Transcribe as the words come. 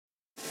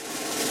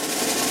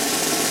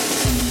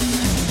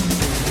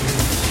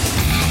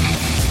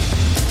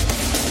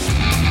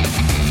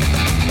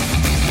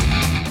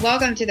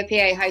Welcome to the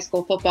PA High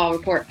School Football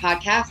Report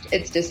podcast.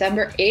 It's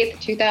December 8th,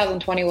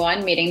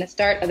 2021, meaning the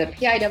start of the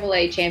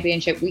PIAA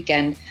Championship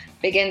weekend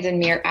begins in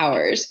mere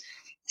hours.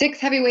 6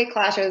 heavyweight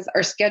clashes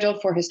are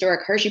scheduled for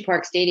historic Hershey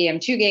Park Stadium,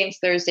 2 games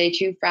Thursday,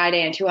 2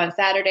 Friday, and 2 on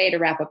Saturday to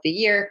wrap up the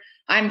year.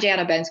 I'm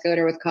Jana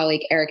Benscoter with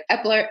colleague Eric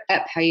Epler.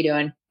 Ep, how you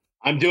doing?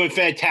 I'm doing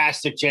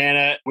fantastic,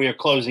 Jana. We are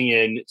closing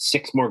in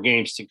 6 more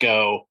games to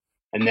go,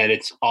 and then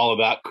it's all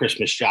about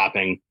Christmas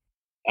shopping.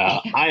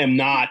 I am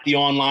not the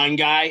online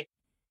guy.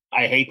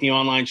 I hate the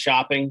online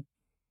shopping.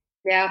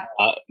 Yeah.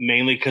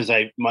 Mainly because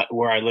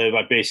where I live,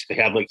 I basically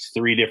have like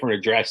 3 different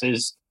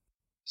addresses.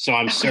 So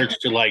I'm searched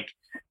to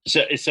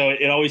so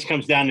it always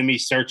comes down to me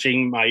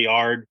searching my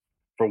yard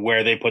for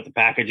where they put the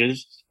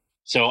packages.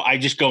 So I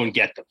just go and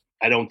get them.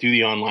 I don't do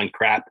the online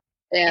crap.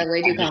 Yeah,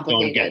 way too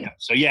complicated.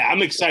 So yeah,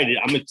 I'm excited.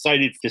 I'm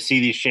excited to see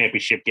these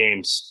championship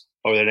games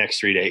over the next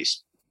 3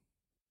 days.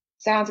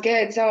 Sounds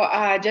good. So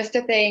just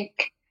to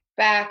think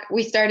back,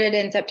 we started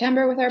in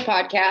September with our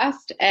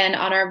podcast, and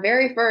on our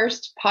very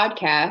first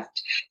podcast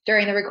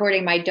during the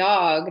recording, my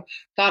dog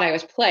thought I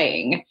was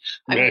playing.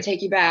 I'm going to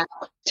take you back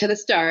to the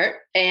start.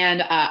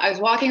 And I was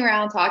walking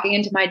around talking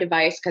into my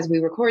device because we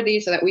record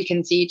these so that we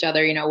can see each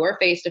other. You know, we're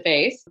face to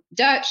face.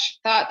 Dutch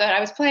thought that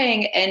I was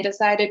playing and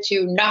decided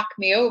to knock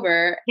me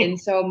over. And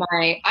so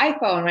my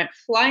iPhone went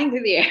flying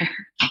through the air,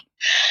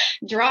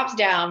 drops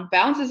down,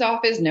 bounces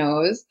off his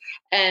nose,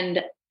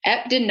 and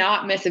Ep did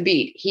not miss a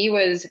beat. He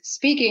was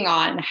speaking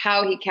on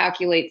how he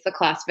calculates the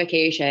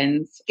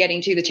classifications,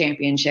 getting to the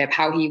championship,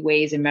 how he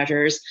weighs and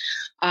measures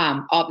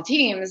all the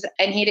teams.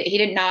 And he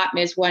did not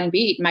miss one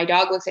beat. My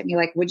dog looks at me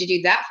like, "What'd you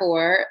do that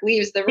for?"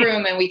 Leaves the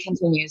room, and we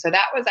continue. So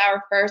that was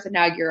our first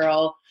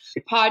inaugural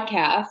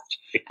podcast.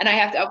 And I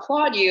have to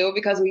applaud you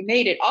because we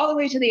made it all the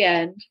way to the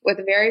end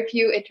with very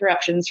few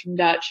interruptions from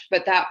Dutch.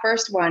 But that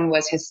first one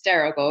was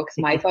hysterical because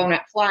my phone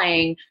went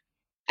flying.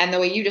 And the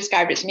way you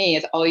described it to me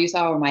is all you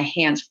saw were my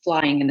hands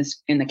flying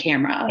in the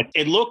camera.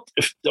 It looked,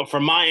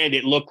 from my end,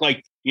 it looked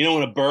like, you know,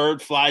 when a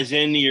bird flies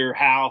into your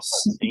house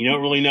and you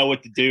don't really know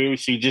what to do,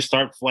 so you just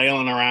start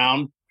flailing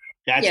around.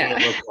 That's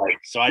what it looked like.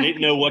 So I didn't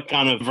know what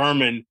kind of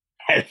vermin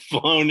had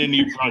flown into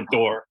your front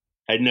door.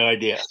 I had no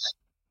idea.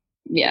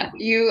 Yeah,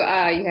 you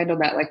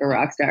handled that like a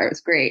rock star. It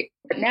was great.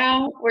 But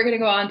now we're going to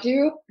go on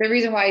to the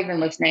reason why you've been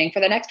listening. For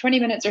the next 20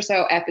 minutes or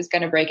so, F is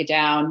going to break it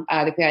down,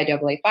 the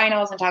PIAA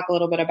finals, and talk a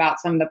little bit about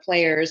some of the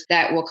players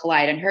that will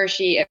collide in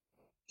Hershey. It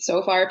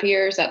so far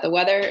appears that the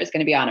weather is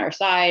going to be on our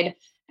side,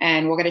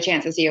 and we'll get a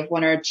chance to see if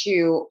 1 or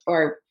 2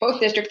 or both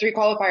District 3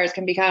 qualifiers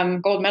can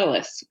become gold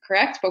medalists,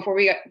 correct? Before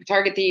we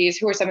target these,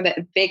 who are some of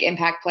the big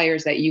impact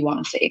players that you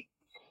want to see?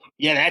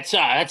 Yeah,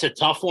 that's a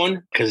tough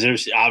one because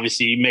there's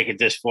obviously, you make it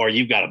this far,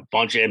 you've got a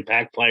bunch of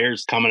impact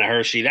players coming to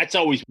Hershey. That's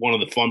always one of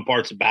the fun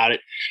parts about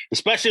it,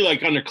 especially like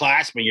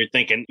underclassmen. You're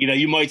thinking, you know,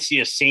 you might see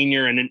a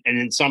senior, and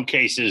in some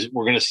cases,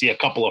 we're going to see a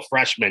couple of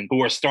freshmen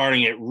who are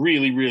starting at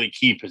really, really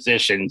key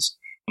positions.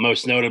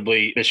 Most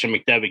notably, Bishop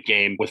McDevitt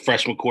game with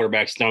freshman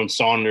quarterback Stone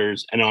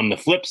Saunders, and on the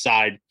flip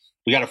side,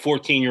 we got a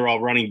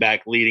 14-year-old running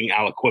back leading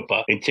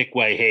Aliquippa in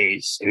Tikwe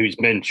Hayes, who's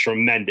been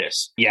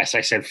tremendous. Yes,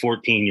 I said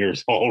 14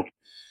 years old.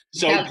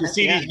 So to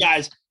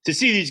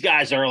see these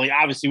guys early,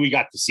 obviously we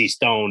got to see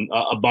Stone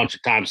a bunch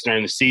of times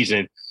during the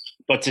season,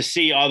 but to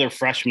see other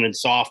freshmen and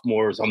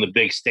sophomores on the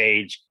big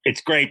stage,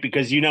 it's great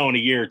because, you know, in a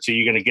year or two,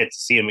 you're going to get to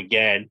see them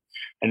again.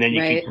 And then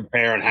you can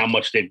compare on how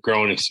much they've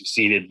grown and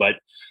succeeded. But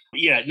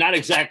yeah, not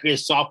exactly a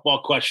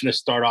softball question to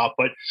start off,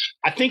 but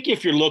I think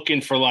if you're looking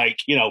for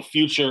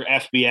future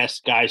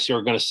FBS guys who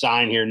are going to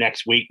sign here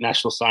next week,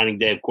 National Signing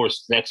Day, of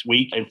course, next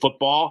week in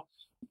football,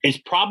 it's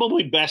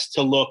probably best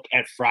to look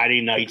at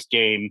Friday night's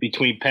game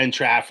between Penn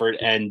Trafford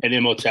and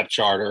Imhotep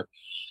Charter.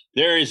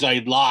 There is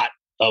a lot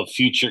of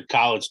future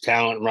college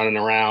talent running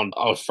around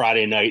on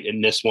Friday night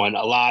in this one.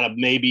 A lot of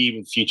maybe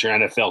even future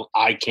NFL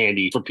eye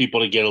candy for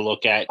people to get a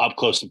look at up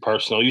close and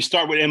personal. You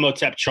start with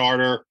Imhotep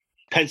Charter.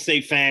 Penn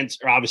State fans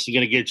are obviously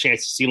going to get a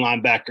chance to see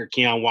linebacker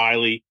Keon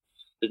Wiley.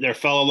 Their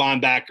fellow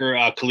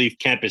linebacker, Khalif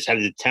Kemp, is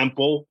headed to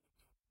Temple.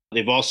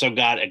 They've also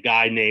got a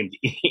guy named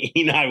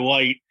Eni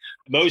White.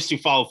 Most who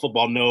follow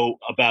football know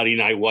about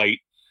Eni White.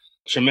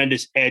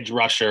 Tremendous edge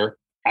rusher.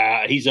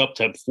 He's up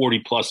to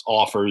 40-plus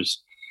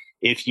offers.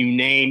 If you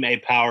name a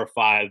Power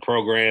 5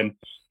 program,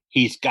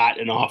 he's got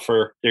an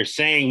offer. They're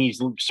saying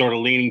he's sort of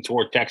leaning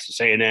toward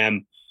Texas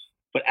A&M.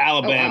 But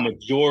Alabama,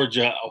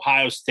 Georgia,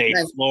 Ohio State,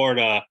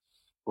 Florida,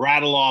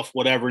 rattle off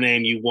whatever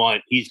name you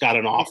want. He's got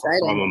an offer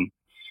from him.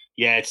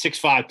 Yeah, it's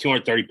 6'5",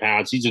 230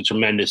 pounds. He's a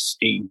tremendous,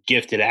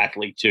 gifted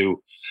athlete,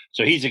 too.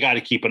 So he's a guy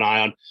to keep an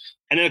eye on.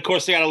 And then, of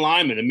course, they got a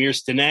lineman, Amir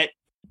Stinnett,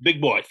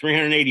 big boy,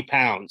 380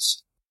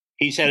 pounds.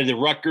 He's headed to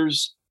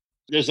Rutgers.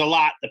 There's a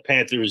lot the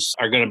Panthers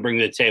are going to bring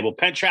to the table.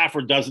 Penn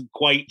Trafford doesn't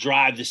quite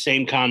drive the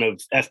same kind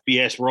of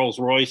FBS Rolls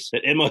Royce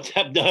that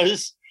Imhotep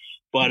does.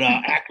 But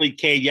athlete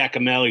Cade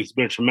Yakimelli, he's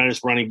been a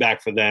tremendous running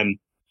back for them.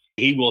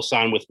 He will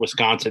sign with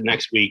Wisconsin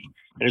next week.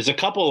 And there's a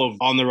couple of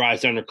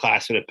on-the-rise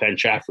underclassmen at Penn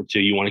Trafford, too,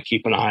 you want to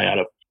keep an eye out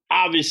of.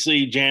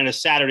 Obviously, Janice,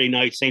 Saturday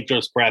night, St.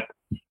 Joe's Prep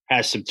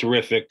has some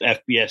terrific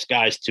FBS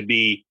guys to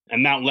be.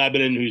 And Mount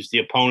Lebanon, who's the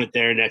opponent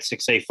there in that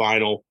 6A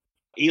final.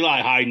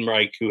 Eli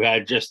Heidenreich, who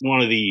had just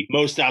one of the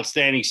most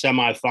outstanding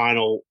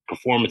semifinal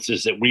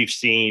performances that we've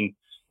seen.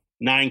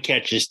 9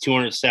 catches,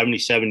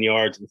 277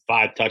 yards, and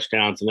 5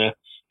 touchdowns in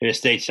a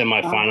state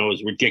semifinal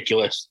is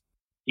ridiculous.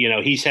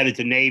 He's headed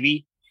to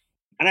Navy.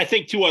 And I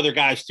think 2 other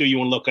guys, too, you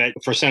want to look at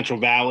for Central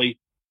Valley.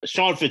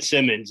 Sean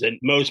Fitzsimmons, and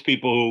most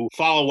people who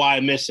follow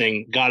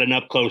Wyomissing got an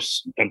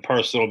up-close and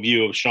personal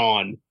view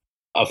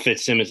of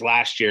Fitzsimmons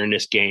last year in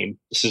this game.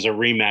 This is a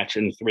rematch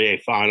in the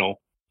 3A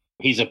final.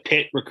 He's a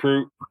Pitt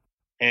recruit,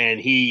 and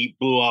he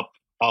blew up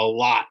a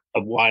lot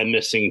of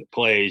Wyomissing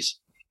plays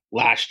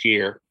last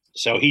year.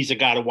 So he's a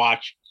guy to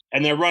watch.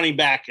 And their running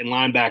back and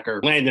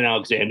linebacker, Landon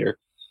Alexander,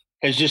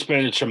 has just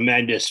been a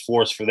tremendous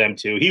force for them,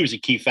 too. He was a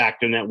key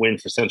factor in that win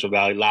for Central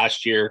Valley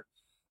last year.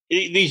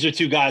 These are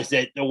 2 guys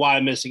that the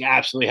Wyomissing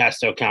absolutely has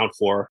to account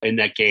for in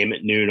that game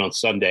at noon on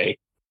Sunday,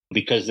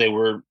 because they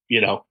were,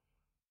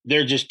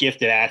 they're just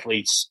gifted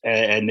athletes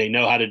and they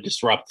know how to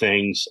disrupt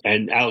things.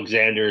 And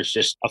Alexander is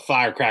just a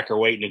firecracker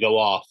waiting to go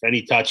off.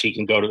 Any touch, he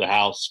can go to the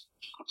house.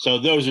 So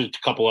those are a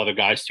couple other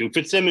guys, too.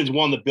 Fitzsimmons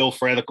won the Bill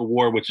Frederick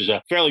Award, which is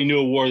a fairly new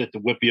award that the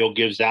WPIAL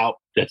gives out.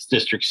 That's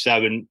District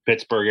 7,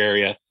 Pittsburgh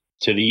area,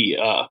 to the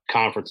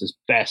conference's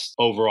best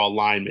overall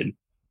lineman.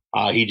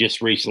 He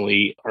just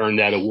recently earned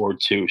that award,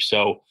 too.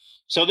 So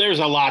there's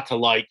a lot to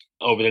like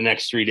over the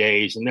next 3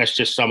 days. And that's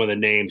just some of the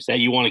names that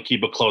you want to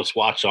keep a close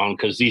watch on,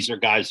 because these are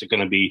guys that are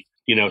going to be,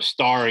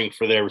 starring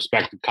for their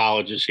respective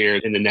colleges here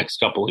in the next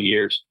couple of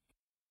years.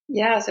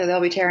 Yeah, so they'll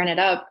be tearing it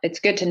up. It's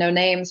good to know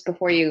names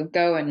before you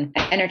go and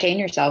entertain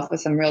yourself with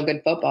some real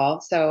good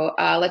football. So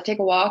let's take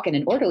a walk in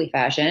an orderly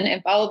fashion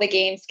and follow the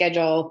game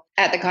schedule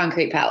at the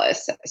Concrete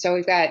Palace. So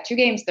we've got 2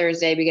 games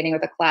Thursday, beginning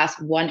with a Class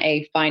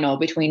 1A final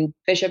between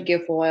Bishop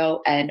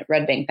Guilfoyle and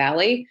Red Bank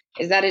Valley.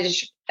 Is that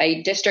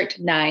a District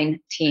 9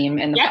 team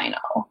in the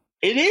final?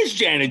 It is,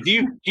 Janet.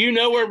 Do you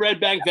know where Red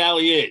Bank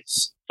Valley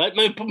is? Let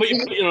me put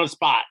you on the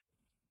spot.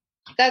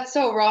 That's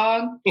so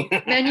wrong.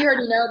 Man, you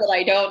already know that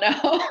I don't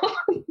know.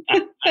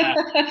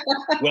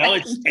 Well,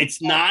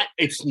 it's not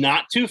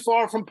too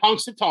far from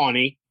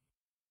Punxsutawney.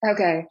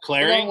 Okay.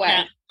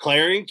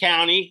 Clarion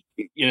County,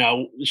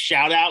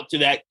 shout out to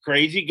that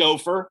crazy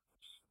gopher,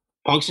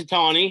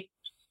 Punxsutawney.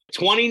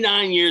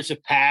 29 years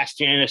have passed,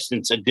 Janice,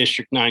 since a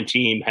District 9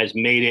 team has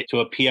made it to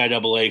a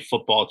PIAA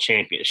football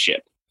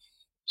championship.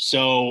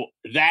 So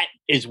that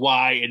is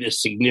why it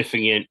is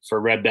significant for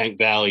Red Bank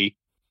Valley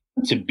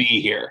to be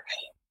here.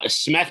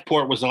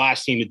 Smethport was the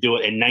last team to do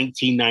it in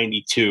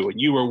 1992.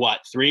 And you were what,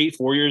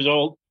 3-4 years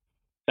old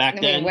back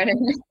then?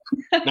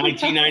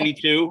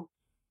 1992?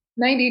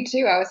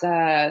 92. I was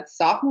a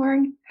sophomore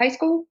in high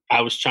school. I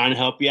was trying to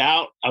help you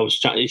out.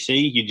 You see,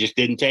 you just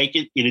didn't take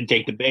it. You didn't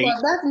take the bait.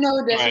 Well, that's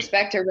no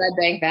disrespect to Red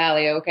Bank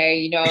Valley,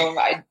 okay? None.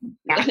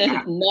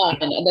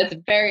 That's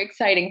very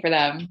exciting for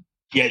them.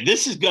 Yeah,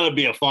 this is going to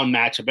be a fun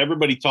matchup.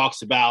 Everybody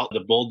talks about the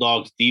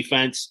Bulldogs'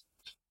 defense.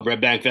 Red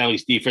Bank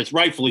Valley's defense,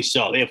 rightfully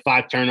so. They have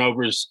 5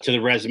 turnovers to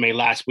the resume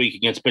last week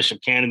against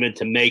Bishop Canevin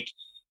to make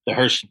the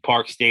Hershey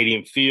Park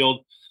Stadium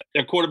field.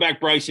 Their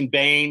quarterback, Bryson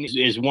Bain,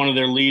 is one of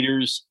their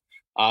leaders.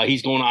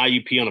 He's going to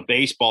IUP on a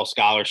baseball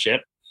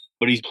scholarship,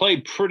 but he's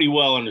played pretty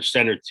well under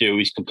center, too.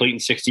 He's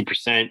completing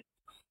 60%,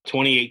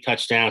 28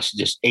 touchdowns,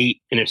 just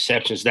 8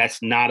 interceptions.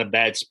 That's not a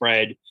bad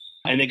spread.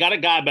 And they got a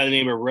guy by the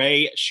name of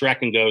Ray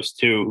Schreckengos,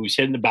 too, who's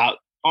hitting about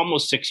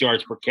almost 6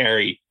 yards per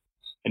carry.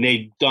 And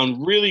they've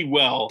done really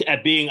well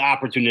at being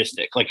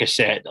opportunistic. Like I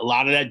said, a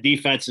lot of that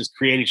defense has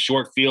created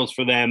short fields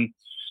for them,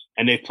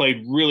 and they've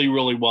played really,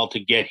 really well to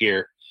get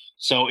here.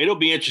 So it'll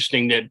be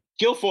interesting. That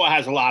Guilfoyle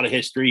has a lot of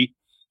history.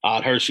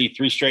 Hershey,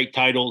 3 straight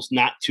titles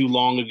not too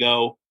long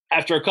ago.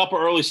 After a couple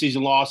early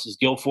season losses,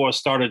 Guilfoyle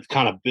started to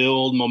kind of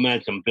build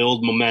momentum.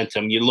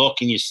 You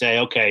look and you say,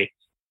 okay,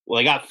 well,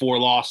 they got 4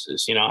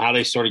 losses, how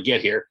they sort of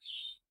get here.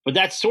 But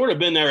that's sort of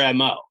been their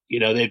MO.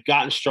 They've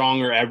gotten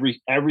stronger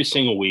every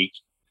single week.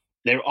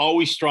 They're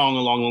always strong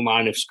along the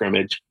line of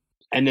scrimmage.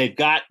 And they've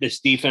got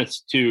this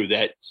defense, too,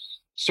 that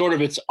sort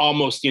of it's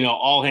almost,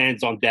 all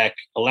hands on deck,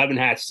 11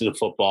 hats to the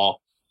football.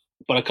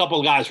 But a couple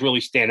of guys really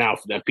stand out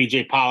for them.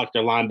 P.J. Pollock,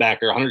 their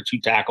linebacker, 102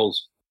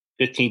 tackles,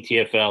 15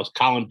 TFLs.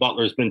 Colin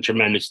Butler has been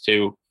tremendous,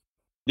 too.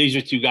 These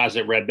are 2 guys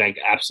that Red Bank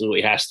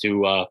absolutely has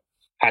to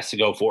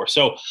go for.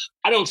 So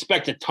I don't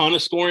expect a ton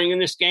of scoring in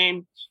this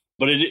game.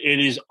 But it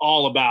is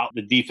all about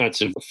the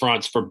defensive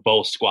fronts for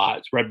both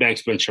squads. Red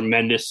Bank's been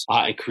tremendous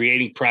in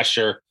creating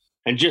pressure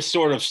and just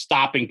sort of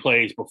stopping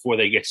plays before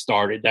they get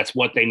started. That's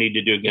what they need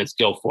to do against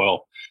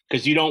Guilfoyle,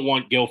 because you don't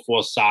want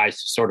Guilfoyle's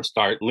size to sort of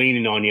start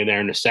leaning on you there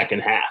in the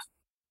second half.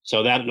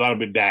 So that'll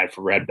be bad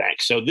for Red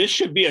Bank. So this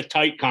should be a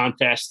tight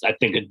contest, I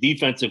think a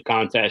defensive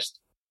contest,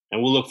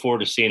 and we'll look forward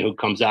to seeing who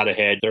comes out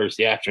ahead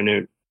Thursday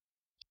afternoon.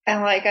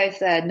 And like I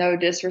said, no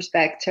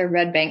disrespect to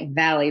Red Bank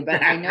Valley,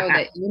 but I know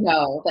that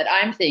that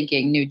I'm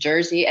thinking New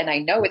Jersey, and I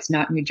know it's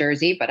not New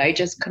Jersey, but I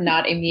just could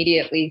not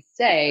immediately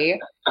say.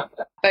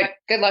 But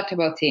good luck to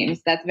both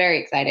teams. That's very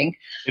exciting.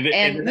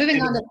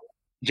 Moving on to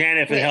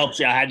Janet, if it helps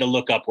you, I had to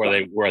look up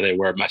where they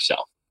were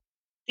myself.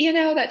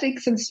 That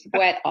takes some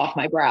sweat off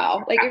my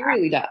brow. Like, it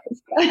really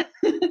does.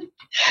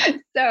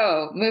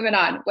 So moving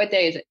on. What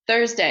day is it?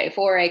 Thursday,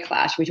 4A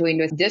clash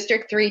between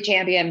District 3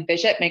 champion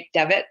Bishop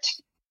McDevitt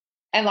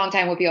and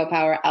longtime WPO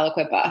power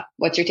Aliquippa.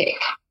 What's your take?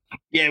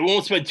 Yeah, we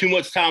won't spend too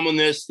much time on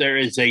this. There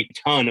is a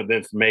ton of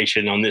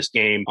information on this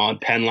game on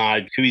Penn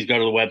Live. Please go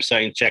to the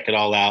website and check it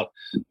all out.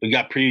 We've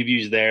got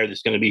previews there.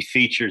 There's going to be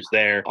features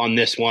there on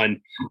this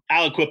one.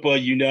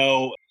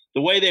 Aliquippa,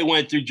 the way they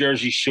went through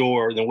Jersey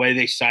Shore, the way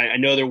they signed, I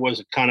know there was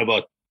a kind of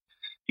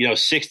a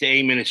 6 to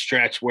 8 minute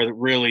stretch where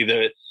really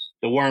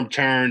the worm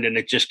turned and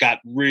it just got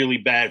really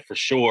bad for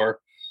Shore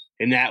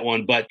in that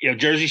one. But,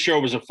 Jersey Shore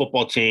was a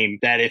football team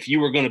that if you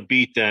were going to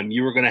beat them,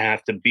 you were going to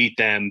have to beat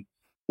them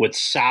with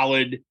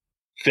solid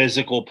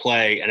physical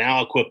play. And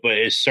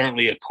Aliquippa is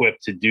certainly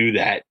equipped to do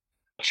that.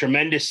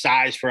 Tremendous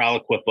size for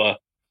Aliquippa.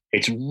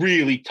 It's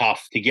really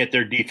tough to get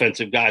their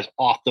defensive guys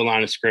off the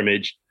line of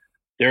scrimmage.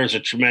 There's a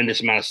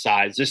tremendous amount of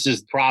size. This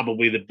is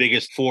probably the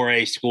biggest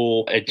 4A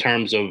school in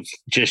terms of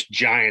just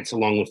giants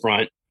along the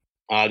front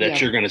that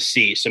you're going to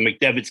see. So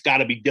McDevitt's got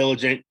to be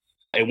diligent.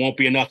 It won't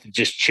be enough to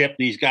just chip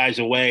these guys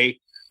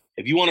away.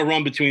 If you want to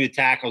run between the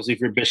tackles, if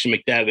you're Bishop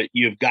McDevitt,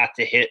 you've got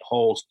to hit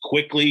holes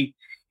quickly.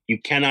 You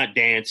cannot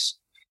dance.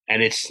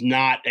 And it's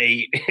not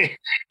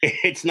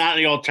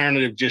the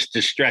alternative just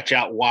to stretch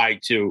out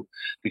wide too,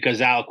 because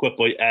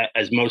Aliquippa,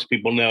 as most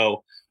people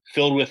know,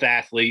 filled with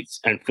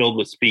athletes and filled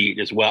with speed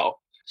as well.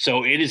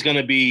 So it is going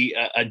to be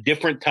a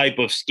different type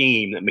of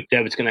scheme that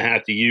McDevitt's going to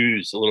have to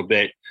use a little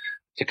bit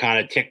to kind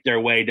of tick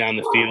their way down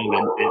the field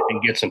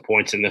and get some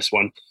points in this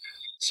one.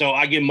 So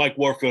I give Mike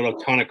Warfield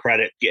a ton of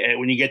credit.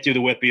 When you get through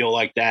the whippeal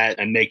like that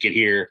and make it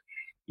here,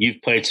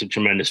 you've played some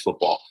tremendous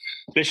football.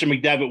 Bishop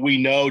McDevitt, we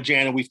know,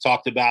 Jana, we've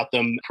talked about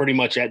them pretty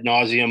much ad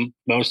nauseum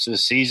most of the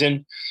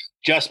season,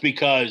 just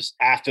because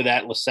after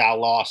that LaSalle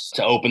loss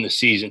to open the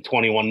season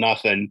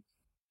 21-0,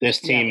 this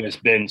team has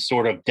been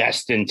sort of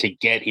destined to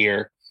get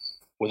here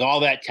with all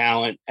that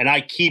talent. And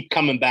I keep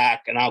coming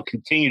back, and I'll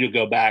continue to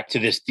go back to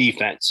this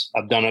defense.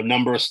 I've done a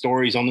number of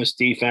stories on this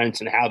defense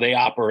and how they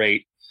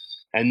operate.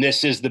 And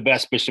this is the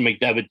best Bishop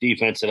McDevitt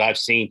defense that I've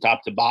seen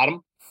top to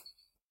bottom.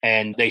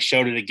 And they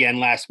showed it again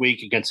last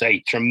week against a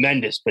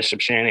tremendous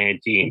Bishop Shanahan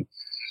team.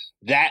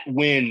 That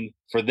win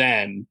for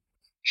them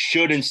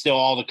should instill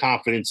all the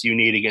confidence you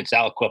need against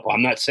Aliquippa.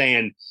 I'm not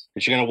saying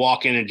that you're going to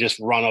walk in and just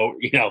run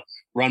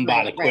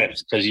by the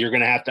quips, because you're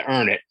going to have to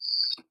earn it.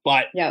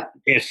 But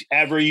if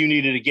ever you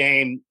needed a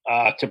game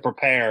to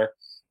prepare,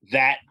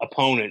 that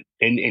opponent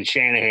in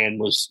Shanahan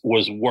was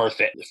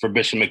worth it for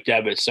Bishop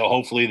McDevitt. So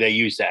hopefully they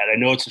use that. I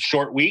know it's a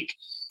short week,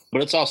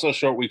 but it's also a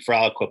short week for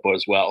Aliquippa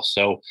as well.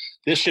 So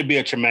this should be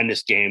a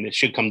tremendous game. It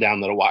should come down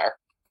to the wire.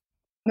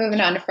 Moving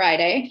on to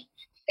Friday.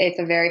 It's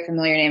a very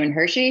familiar name in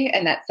Hershey,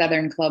 and that's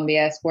Southern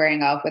Columbia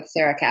squaring off with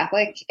Serra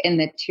Catholic in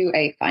the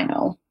 2A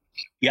final.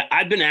 Yeah,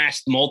 I've been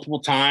asked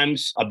multiple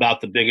times about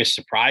the biggest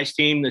surprise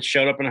team that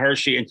showed up in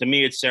Hershey, and to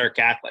me, it's Serra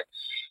Catholic.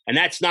 And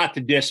that's not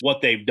to diss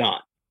what they've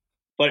done.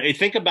 But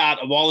think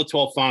about, of all the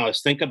 12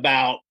 finalists, think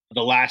about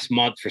the last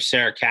month for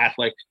Serra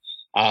Catholic,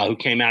 who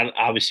came out,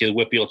 obviously, the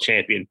Whippeal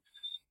champion.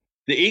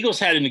 The Eagles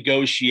had to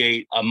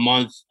negotiate a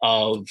month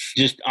of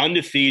just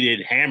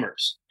undefeated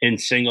hammers in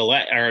single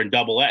A or in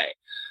double A.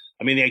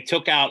 I mean, they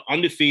took out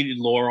undefeated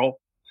Laurel.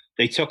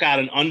 They took out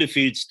an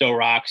undefeated Stowe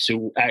Rocks,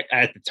 who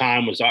at the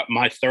time was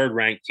my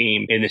third-ranked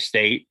team in the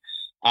state.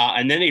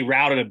 And then they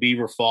routed a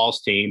Beaver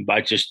Falls team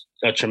by just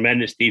a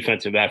tremendous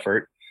defensive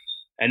effort.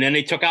 And then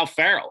they took out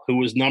Farrell, who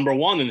was number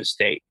one in the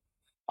state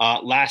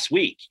last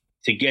week,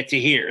 to get to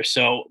here.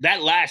 So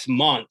that last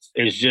month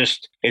is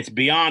just, it's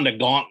beyond a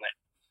gauntlet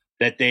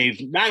that they've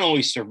not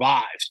only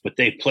survived, but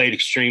they've played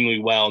extremely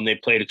well, and they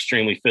played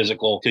extremely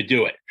physical to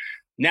do it.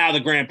 Now the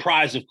grand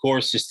prize, of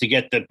course, is to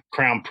get the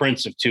crown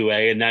prince of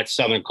 2A, and that's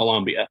Southern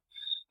Columbia.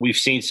 We've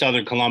seen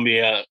Southern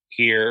Columbia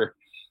here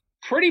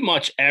pretty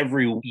much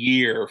every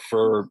year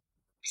for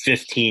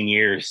 15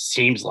 years.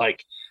 Seems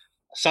like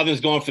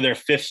Southern's going for their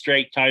fifth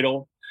straight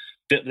title.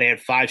 They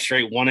had 5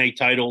 straight 1A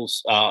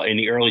titles in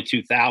the early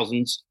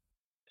 2000s.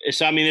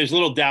 So, I mean, there's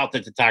little doubt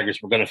that the Tigers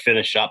were going to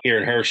finish up here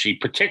in Hershey,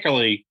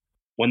 particularly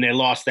when they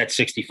lost that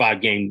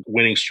 65-game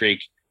winning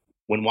streak,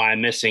 when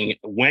Wyomissing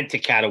went to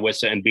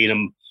Catawissa and beat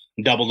them,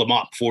 doubled them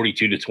up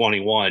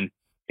 42-21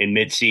 in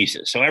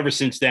midseason. So ever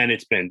since then,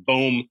 it's been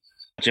boom.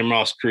 Jim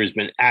Ross Crew's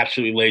been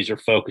absolutely laser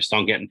focused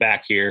on getting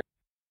back here.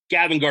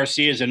 Gavin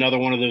Garcia is another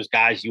one of those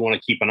guys you want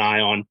to keep an eye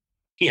on.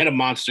 He had a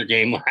monster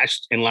game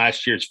in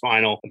last year's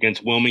final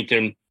against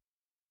Wilmington.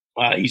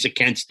 He's a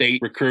Kent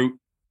State recruit.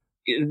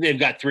 They've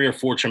got 3 or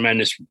 4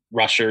 tremendous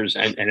rushers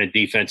and a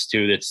defense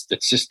too. That's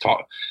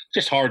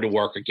just hard to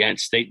work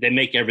against. They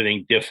make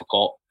everything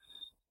difficult.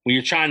 When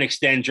you're trying to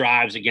extend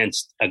drives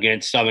against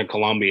Southern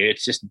Columbia,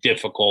 it's just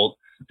difficult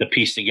to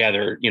piece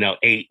together,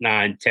 8,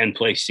 9, 10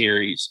 play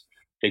series.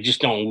 They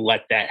just don't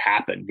let that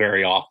happen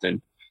very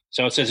often.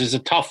 So it says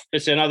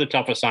it's another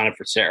tough assignment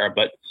for Serra.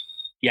 But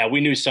yeah,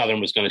 we knew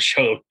Southern was going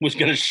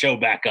to show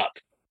back up.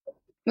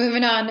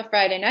 Moving on to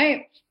Friday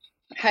night.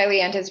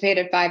 highly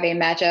anticipated 5A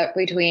matchup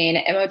between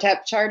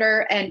Imhotep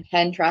Charter and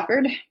Penn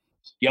Trafford.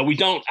 Yeah, we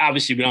don't have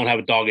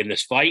a dog in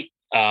this fight.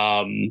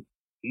 I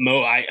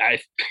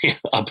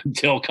up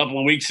until a couple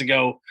of weeks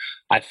ago,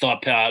 I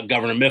thought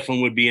Governor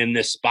Mifflin would be in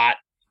this spot,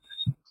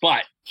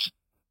 but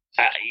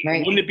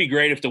Right. wouldn't it be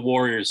great if the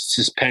Warriors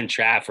suspend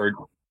Trafford?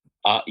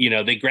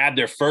 They grabbed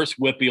their first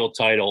WPIAL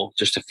title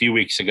just a few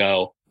weeks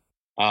ago,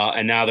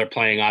 and now they're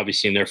playing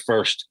obviously in their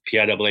first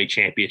PIAA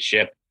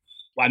championship.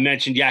 I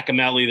mentioned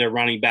Yakimelli, their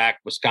running back,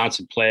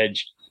 Wisconsin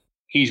pledge.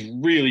 He's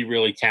really,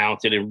 really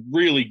talented and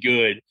really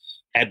good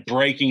at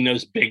breaking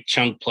those big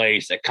chunk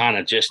plays that kind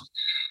of just,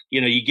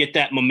 you get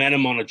that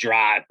momentum on a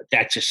drive, but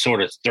that just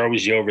sort of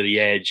throws you over the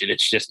edge, and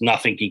it's just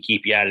nothing can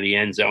keep you out of the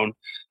end zone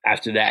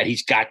after that.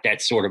 He's got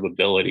that sort of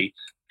ability.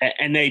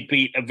 And they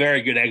beat a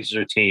very good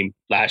Exeter team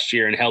last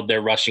year and held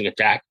their rushing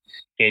attack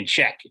in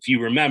check. If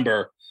you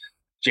remember,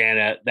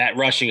 Jana, that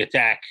rushing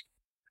attack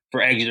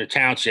for Exeter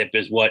Township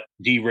is what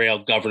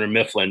derailed Governor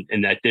Mifflin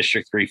in that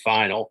District 3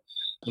 final.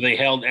 They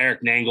held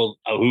Eric Nangle,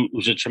 who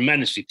was a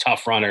tremendously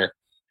tough runner.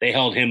 They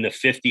held him to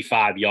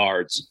 55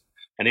 yards,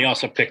 and they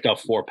also picked up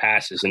 4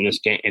 passes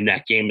in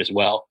that game as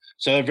well.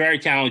 So they're very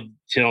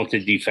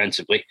talented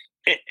defensively.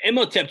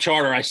 Imhotep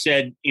Charter, I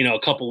said, a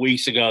couple of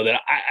weeks ago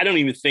that I don't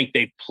even think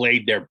they've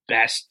played their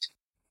best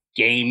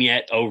game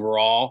yet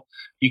overall.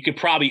 You could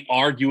probably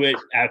argue it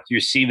after you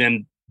see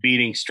them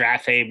beating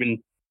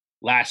Strathaven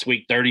last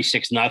week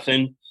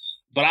 36-0.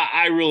 But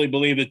I really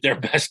believe that their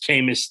best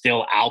game is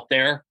still out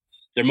there,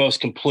 their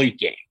most complete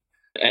game.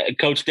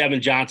 Coach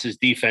Devin Johnson's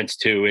defense,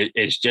 too,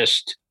 is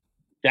just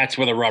that's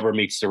where the rubber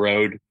meets the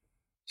road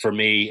for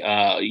me.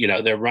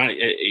 Their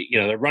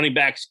running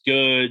back's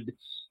good.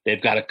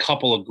 They've got a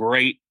couple of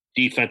great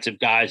defensive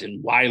guys,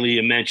 and Wiley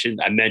I mentioned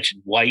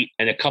White,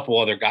 and a couple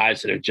other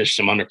guys that are just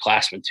some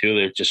underclassmen too.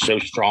 They're just so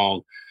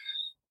strong.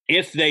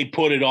 If they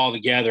put it all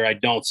together, I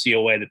don't see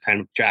a way that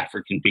Penn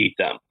Trafford can beat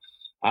them.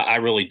 I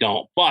really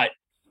don't. But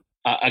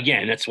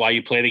again, that's why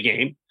you play the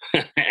game,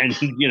 and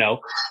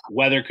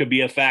weather could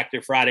be a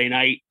factor Friday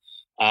night.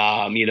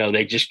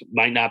 They just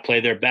might not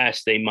play their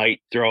best. They might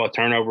throw a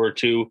turnover or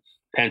two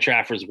Penn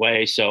Trafford's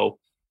way. So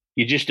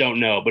you just don't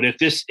know. But if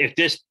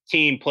this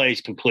team plays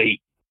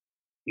complete,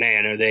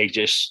 man, are they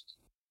just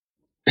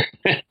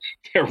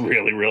they're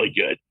really, really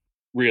good.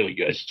 Really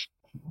good.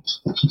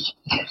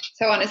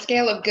 So on a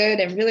scale of good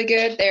and really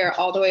good, they're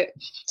all the way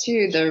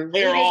to the really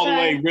they are all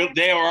side. the way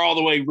they are all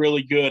the way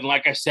really good. And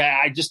like I said,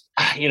 I just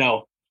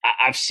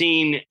I've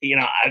seen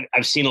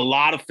I've seen a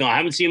lot of film. I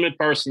haven't seen them in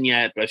person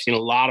yet, but I've seen a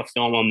lot of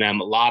film on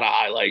them, a lot of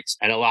highlights,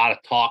 and a lot of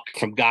talk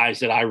from guys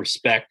that I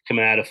respect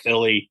coming out of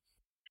Philly.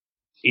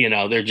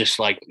 They're just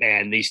like,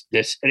 man, and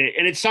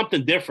it's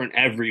something different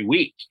every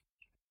week.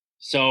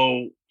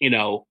 So,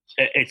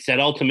 it's that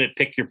ultimate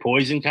pick your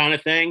poison kind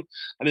of thing.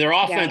 I mean, their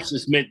offense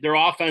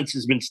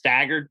has been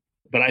staggered,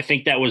 but I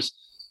think that was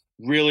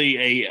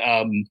really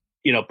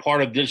a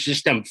part of this,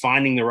 just them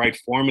finding the right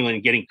formula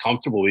and getting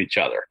comfortable with each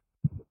other,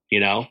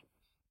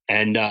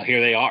 and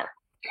here they are.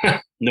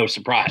 No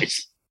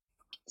surprise.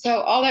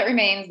 So all that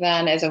remains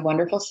then is a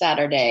wonderful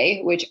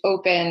Saturday, which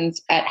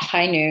opens at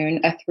high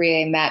noon, a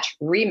 3A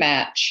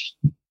rematch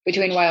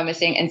between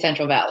Wyomissing and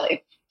Central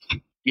Valley.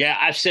 Yeah,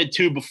 I've said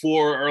too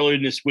before earlier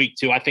this week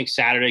too. I think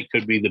Saturday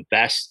could be the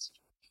best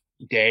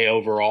day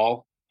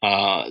overall.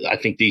 I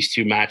think these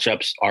two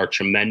matchups are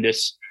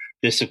tremendous.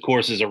 This, of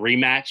course, is a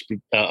rematch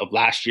of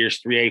last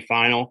year's 3A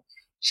final.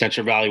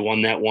 Central Valley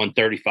won that one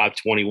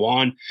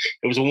 35-21.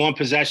 It was a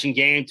one-possession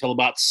game till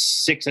about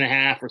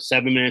 6.5 or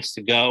 7 minutes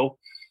to go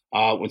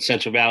when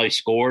Central Valley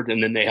scored,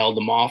 and then they held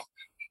them off.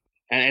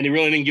 And they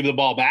really didn't give the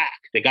ball back.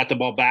 They got the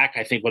ball back,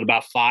 I think, with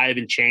about 5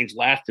 and change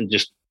left and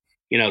just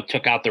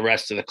took out the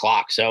rest of the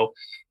clock. So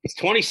it's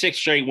 26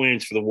 straight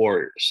wins for the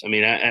Warriors. I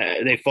mean,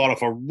 they fought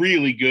off a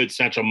really good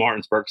Central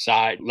Martinsburg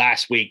side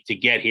last week to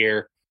get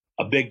here.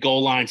 A big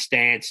goal line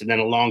stance and then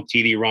a long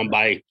TD run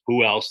by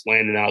who else?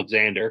 Landon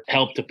Alexander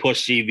helped to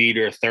push CV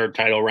to a third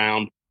title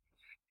round.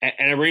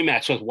 And a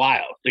rematch was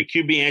wild. The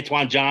QB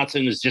Antoine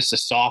Johnson is just a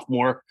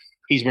sophomore.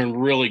 He's been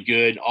really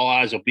good. All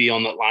eyes will be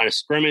on the line of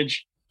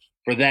scrimmage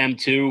for them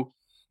too.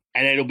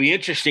 And it'll be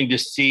interesting to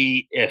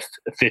see if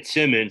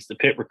Fitzsimmons, the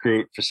pit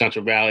recruit for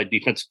Central Valley,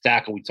 defensive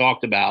tackle we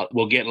talked about,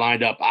 will get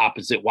lined up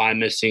opposite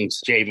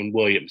Wymissing's Javen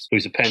Williams,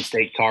 who's a Penn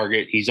State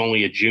target. He's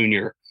only a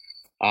junior.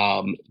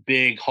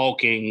 Big,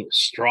 hulking,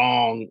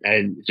 strong,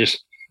 and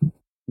just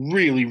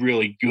really,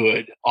 really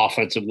good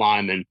offensive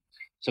lineman.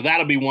 So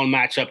that'll be one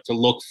matchup to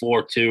look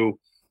forward to.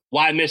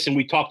 Wymissing,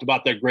 we talked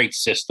about their great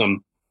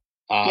system.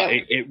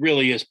 It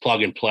really is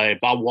plug and play.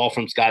 Bob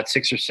Wolfram's got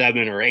 6 or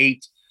 7 or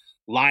 8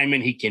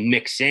 linemen he can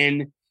mix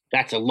in.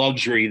 That's a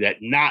luxury that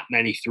not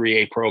many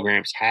 3A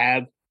programs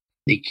have.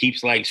 He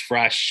keeps legs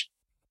fresh.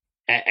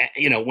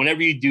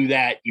 Whenever you do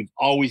that, you've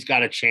always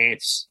got a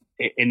chance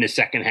in the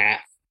second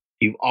half.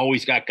 You've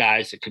always got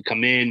guys that could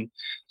come in,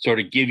 sort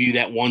of give you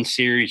that 1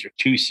 series or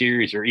 2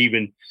 series, or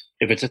even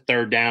if it's a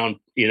third down,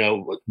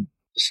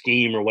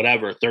 scheme or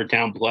whatever, a third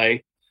down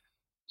play.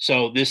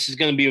 So this is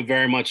going to be a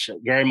very much a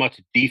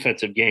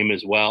defensive game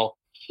as well.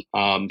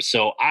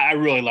 So I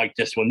really like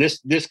this one.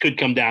 This could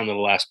come down to the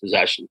last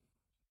possession.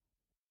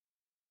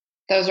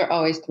 Those are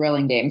always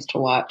thrilling games to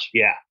watch.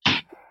 Yeah,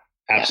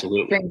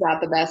 absolutely. Yeah, brings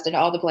out the best in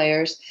all the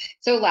players.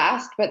 So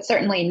last, but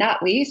certainly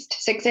not least,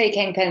 6A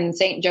Kingpin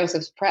St.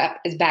 Joseph's Prep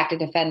is back to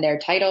defend their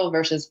title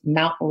versus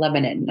Mount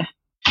Lebanon.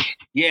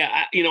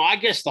 Yeah, I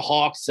guess the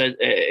Hawks,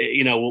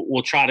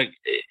 will try to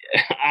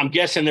 – I'm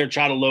guessing they're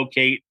trying to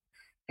locate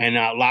and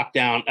lock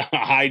down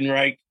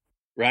Heidenreich,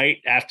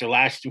 right, after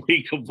last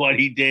week of what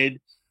he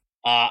did.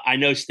 I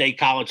know State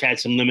College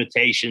had some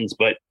limitations,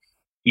 but,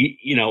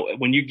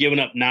 when you're giving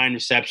up 9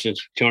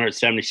 receptions for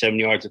 277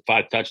 yards and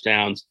 5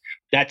 touchdowns,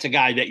 that's a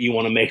guy that you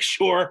want to make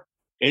sure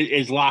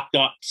is locked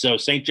up. So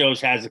St.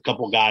 Joe's has a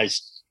couple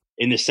guys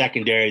in the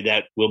secondary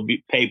that will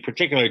pay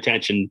particular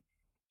attention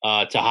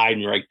to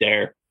Heidenreich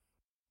there.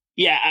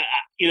 Yeah,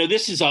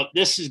 this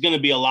is going to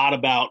be a lot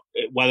about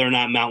whether or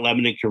not Mount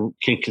Lebanon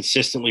can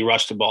consistently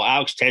rush the ball.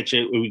 Alex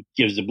Techa, who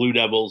gives the Blue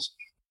Devils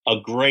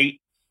a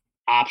great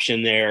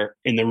option there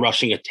in the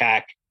rushing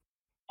attack.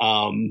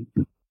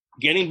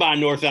 Getting by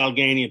North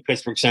Allegheny and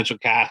Pittsburgh Central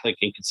Catholic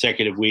in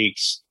consecutive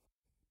weeks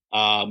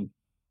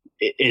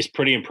is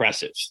pretty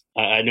impressive.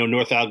 I know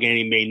North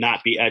Allegheny may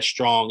not be as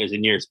strong as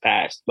in years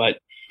past, but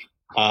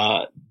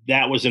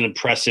that was an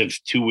impressive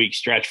 2-week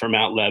stretch for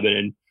Mount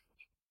Lebanon.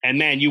 And,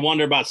 man, you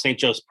wonder about St.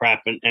 Joe's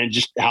Prep and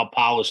just how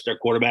polished their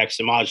quarterback,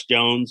 Samaj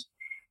Jones,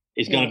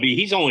 is going to be.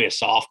 He's only a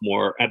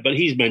sophomore, but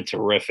he's been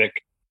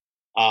terrific.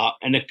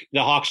 And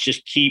the Hawks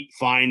just keep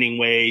finding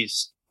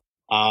ways.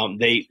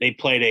 They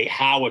played a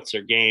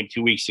howitzer game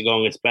 2 weeks ago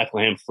against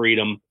Bethlehem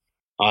Freedom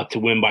to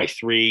win by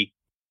 3.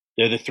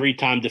 They're the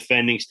 3-time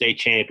defending state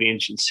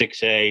champions in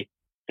 6A,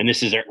 and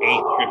this is their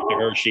 8th trip to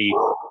Hershey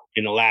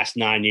in the last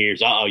 9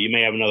 years. You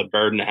may have another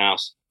bird in the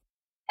house.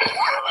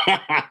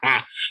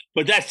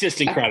 But that's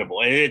just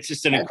incredible. It's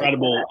just an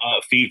incredible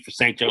feat for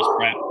St. Joe's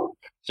Prep.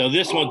 So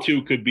this one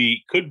too could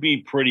be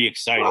pretty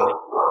exciting.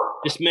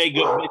 This may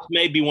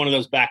be one of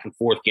those back and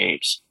forth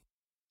games.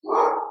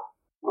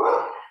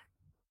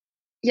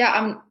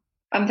 Yeah,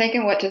 I'm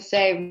thinking what to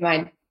say.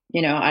 My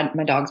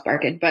dog's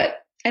barking,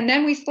 and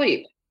then we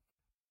sleep.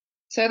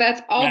 So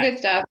that's all good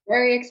stuff.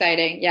 Very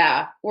exciting.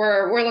 Yeah,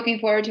 we're looking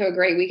forward to a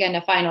great weekend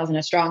of finals and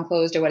a strong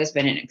close to what has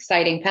been an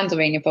exciting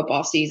Pennsylvania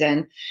football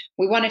season.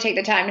 We want to take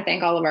the time to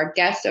thank all of our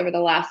guests over the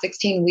last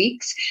 16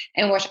 weeks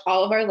and wish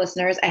all of our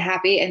listeners a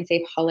happy and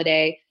safe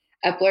holiday.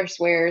 Epler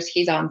swears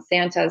he's on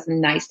Santa's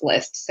nice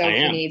list, so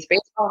he needs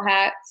baseball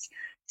hats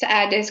to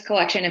add to his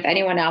collection. If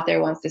anyone out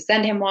there wants to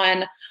send him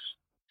one,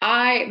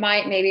 I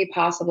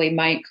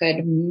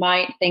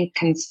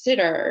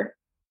consider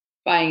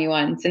buying you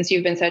one, since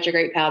you've been such a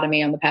great pal to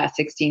me on the past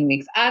 16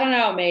 weeks. I don't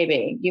know,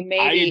 maybe.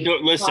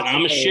 Listen,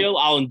 I'm a shill.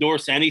 I'll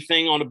endorse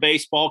anything on a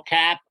baseball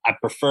cap. I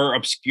prefer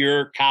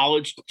obscure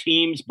college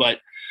teams, but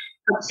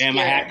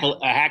my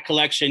hat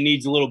collection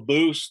needs a little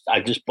boost. I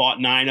just bought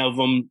 9 of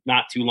them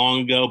not too long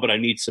ago, but I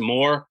need some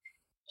more.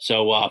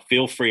 So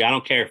feel free. I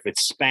don't care if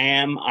it's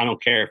spam. I don't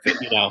care if it,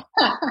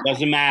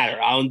 doesn't matter.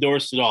 I'll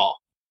endorse it all.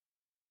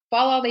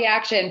 Follow the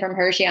action from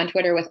Hershey on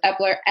Twitter with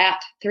Epler at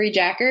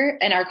 3Jacker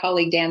and our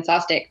colleague Dan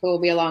Sostek, who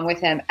will be along with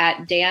him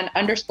at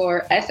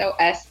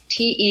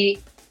Dan_SOSTEK.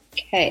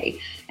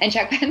 And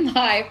check in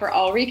live for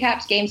all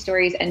recaps, game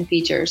stories, and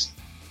features.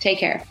 Take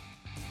care.